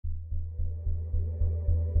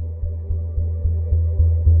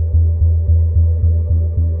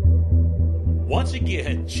Once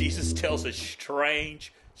again, Jesus tells a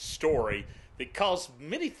strange story that caused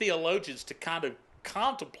many theologians to kind of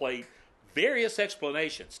contemplate various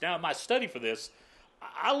explanations. Now, in my study for this,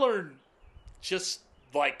 I learned just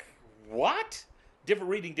like, what?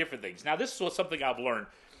 Reading different things. Now, this is something I've learned.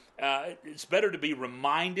 It's better to be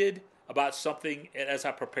reminded about something as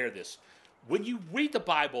I prepare this. When you read the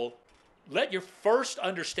Bible, let your first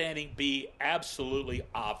understanding be absolutely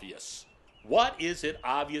obvious. What is it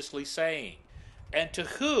obviously saying? And to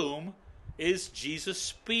whom is Jesus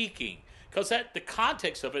speaking? Because the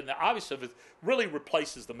context of it and the obvious of it really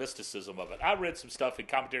replaces the mysticism of it. I read some stuff in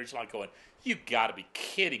commentaries like going, you got to be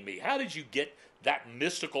kidding me. How did you get that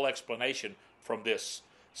mystical explanation from this?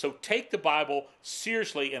 So take the Bible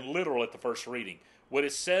seriously and literal at the first reading. When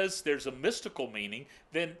it says there's a mystical meaning,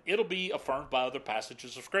 then it'll be affirmed by other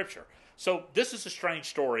passages of Scripture. So this is a strange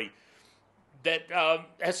story that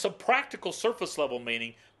has some practical surface level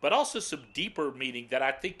meaning, but also some deeper meaning that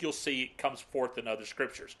I think you'll see comes forth in other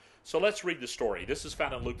scriptures. So let's read the story. This is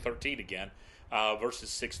found in Luke 13 again, verses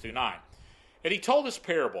 6 through 9. And he told this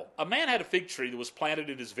parable. A man had a fig tree that was planted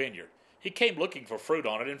in his vineyard. He came looking for fruit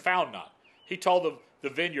on it and found none. He told the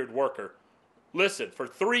vineyard worker, listen, for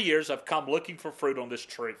 3 years I've come looking for fruit on this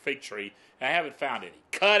fig tree, and I haven't found any.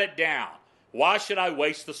 Cut it down. Why should I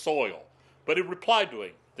waste the soil? But he replied to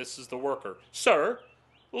him, this is the worker, sir,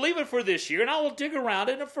 leave it for this year, and I will dig around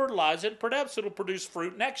it and fertilize it, and perhaps it'll produce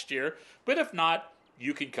fruit next year. But if not,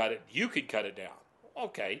 you can cut it. You can cut it down.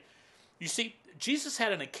 Okay. You see, Jesus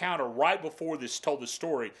had an encounter right before this told the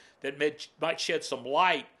story that might shed some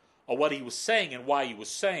light on what he was saying and why he was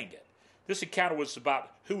saying it. This encounter was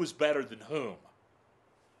about who was better than whom.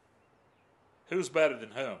 Who's better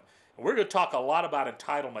than whom? And we're going to talk a lot about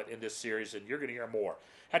entitlement in this series, and you're going to hear more.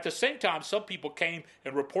 At the same time, some people came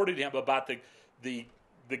and reported to him about the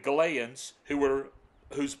Galileans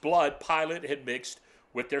whose blood Pilate had mixed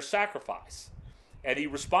with their sacrifice. And he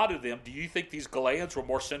responded to them, do you think these Galileans were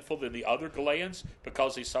more sinful than the other Galileans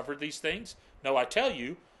because they suffered these things? No, I tell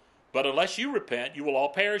you, but unless you repent, you will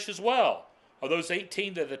all perish as well. Are those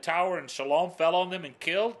 18 that the tower in Siloam fell on them and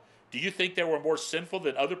killed? Do you think they were more sinful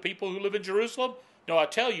than other people who live in Jerusalem? No, I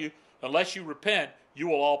tell you, unless you repent, you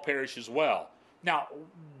will all perish as well. Now,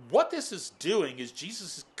 what this is doing is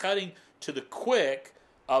Jesus is cutting to the quick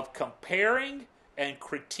of comparing and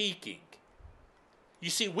critiquing. You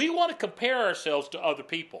see, we want to compare ourselves to other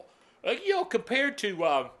people. Compared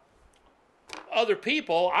to other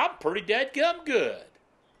people, I'm pretty dadgum good.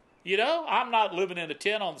 I'm not living in a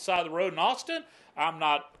tent on the side of the road in Austin. I'm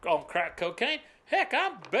not on crack cocaine. Heck,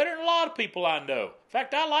 I'm better than a lot of people I know. In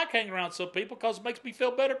fact, I like hanging around some people because it makes me feel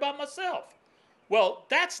better about myself. Well,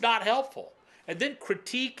 that's not helpful. And then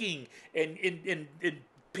critiquing and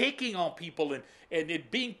picking on people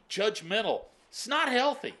and being judgmental, it's not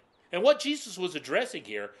healthy. And what Jesus was addressing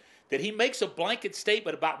here, that he makes a blanket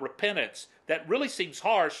statement about repentance that really seems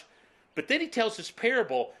harsh, but then he tells this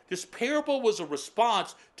parable. This parable was a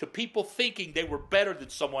response to people thinking they were better than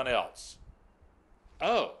someone else.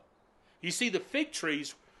 Oh, you see, the fig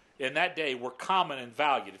trees in that day were common and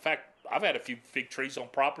valued. In fact, I've had a few fig trees on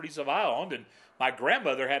properties of I owned, and my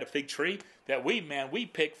grandmother had a fig tree that we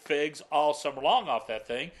picked figs all summer long off that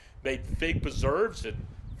thing. Made fig preserves and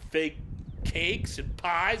fig cakes and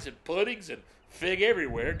pies and puddings and fig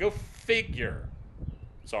everywhere. Go figure.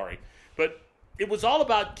 Sorry. But it was all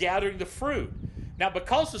about gathering the fruit. Now,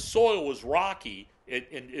 because the soil was rocky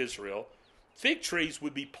in Israel, fig trees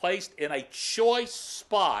would be placed in a choice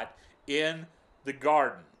spot in the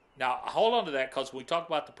garden. Now, hold on to that, because when we talk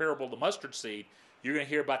about the parable of the mustard seed, you're going to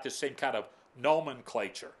hear about this same kind of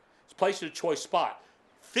nomenclature. It's placed in a choice spot.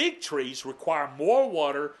 Fig trees require more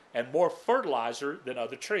water and more fertilizer than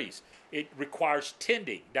other trees. It requires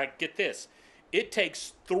tending. Now, get this. It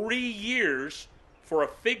takes 3 years for a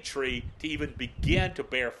fig tree to even begin to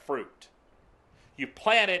bear fruit. You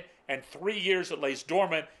plant it, and 3 years it lays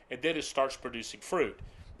dormant, and then it starts producing fruit.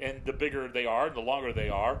 And the bigger they are, the longer they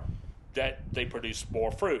are, that they produce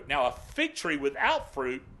more fruit. Now, a fig tree without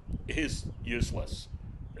fruit is useless.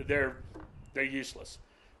 They're useless.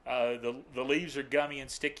 The leaves are gummy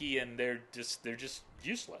and sticky, and they're just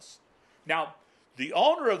useless. Now, the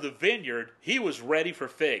owner of the vineyard, he was ready for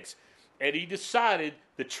figs, and he decided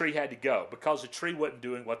the tree had to go because the tree wasn't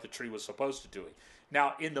doing what the tree was supposed to do.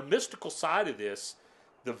 Now, in the mystical side of this,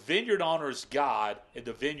 the vineyard owner is God, and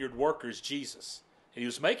the vineyard worker is Jesus. And he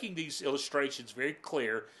was making these illustrations very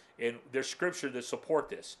clear, and there's scripture that support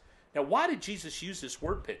this. Now, why did Jesus use this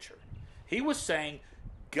word picture? He was saying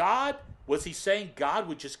was he saying God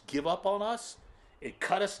would just give up on us and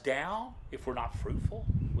cut us down if we're not fruitful?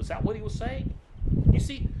 Was that what he was saying? You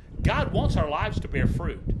see, God wants our lives to bear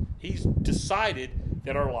fruit. He's decided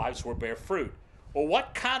that our lives will bear fruit. Well,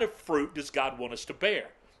 what kind of fruit does God want us to bear?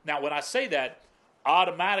 Now, when I say that,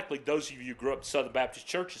 automatically those of you who grew up in Southern Baptist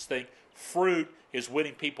churches think fruit is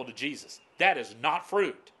winning people to Jesus. That is not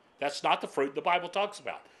fruit. That's not the fruit the Bible talks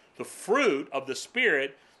about. The fruit of the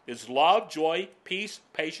Spirit is love, joy, peace,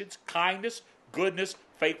 patience, kindness, goodness,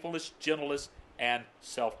 faithfulness, gentleness, and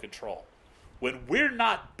self-control. When we're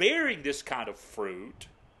not bearing this kind of fruit,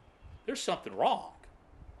 there's something wrong.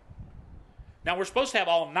 Now, we're supposed to have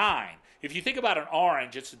all 9. If you think about an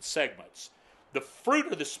orange, it's in segments. The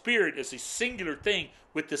fruit of the Spirit is a singular thing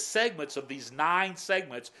with the segments of these 9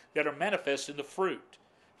 segments that are manifest in the fruit.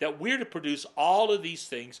 That we're to produce all of these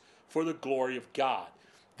things for the glory of God.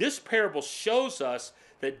 This parable shows us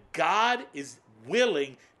that God is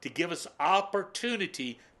willing to give us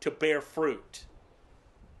opportunity to bear fruit.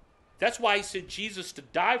 That's why he sent Jesus to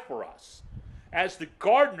die for us. As the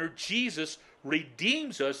gardener, Jesus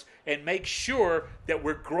redeems us and makes sure that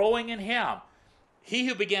we're growing in him. He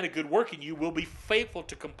who began a good work in you will be faithful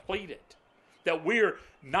to complete it. That we're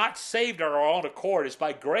not saved on our own accord. It's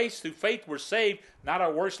by grace through faith we're saved, not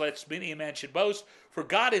our works, lest many a man should boast. For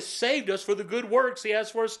God has saved us for the good works he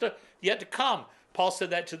has for us yet to come. Paul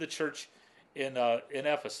said that to the church in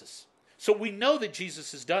Ephesus. So we know that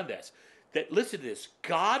Jesus has done this. That, listen to this,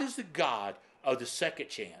 God is the God of the second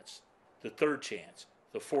chance, the third chance,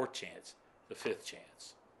 the fourth chance, the fifth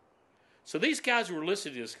chance. So these guys who were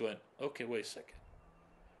listening to this going, okay, wait a second.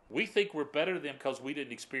 We think we're better than them because we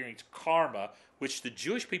didn't experience karma, which the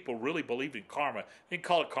Jewish people really believed in karma. They didn't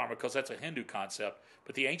call it karma because that's a Hindu concept,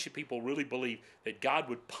 but the ancient people really believed that God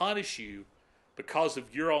would punish you because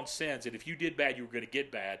of your own sins, and if you did bad, you were going to get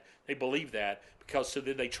bad. They believed that because so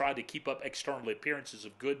then they tried to keep up external appearances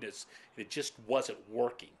of goodness, and it just wasn't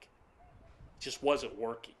working. It just wasn't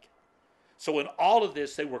working. So in all of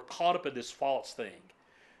this, they were caught up in this false thing.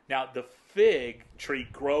 Now, the fig tree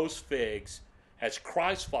grows figs. As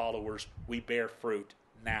Christ followers, we bear fruit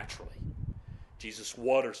naturally. Jesus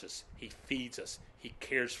waters us. He feeds us. He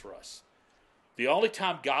cares for us. The only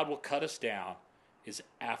time God will cut us down is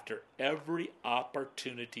after every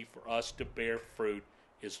opportunity for us to bear fruit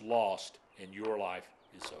is lost and your life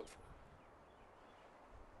is over.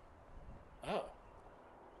 Oh.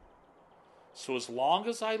 So as long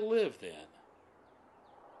as I live then,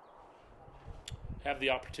 have the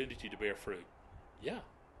opportunity to bear fruit. Yeah.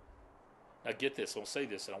 Now get this, I'll say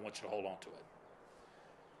this and I want you to hold on to it.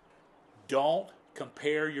 Don't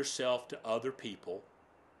compare yourself to other people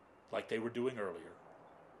like they were doing earlier.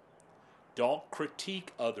 Don't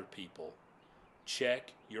critique other people.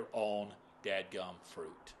 Check your own dadgum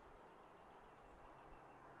fruit.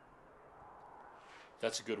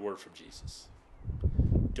 That's a good word from Jesus.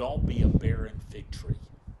 Don't be a barren fig tree.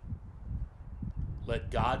 Let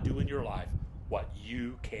God do in your life what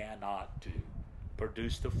you cannot do.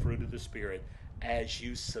 Produce the fruit of the Spirit as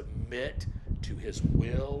you submit to his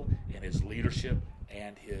will and his leadership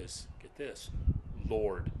and his, get this,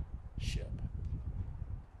 lordship.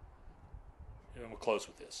 And we'll close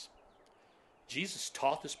with this. Jesus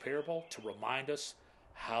taught this parable to remind us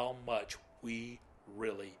how much we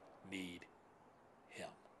really need him.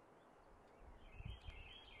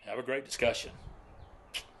 Have a great discussion.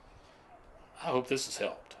 I hope this has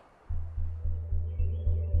helped.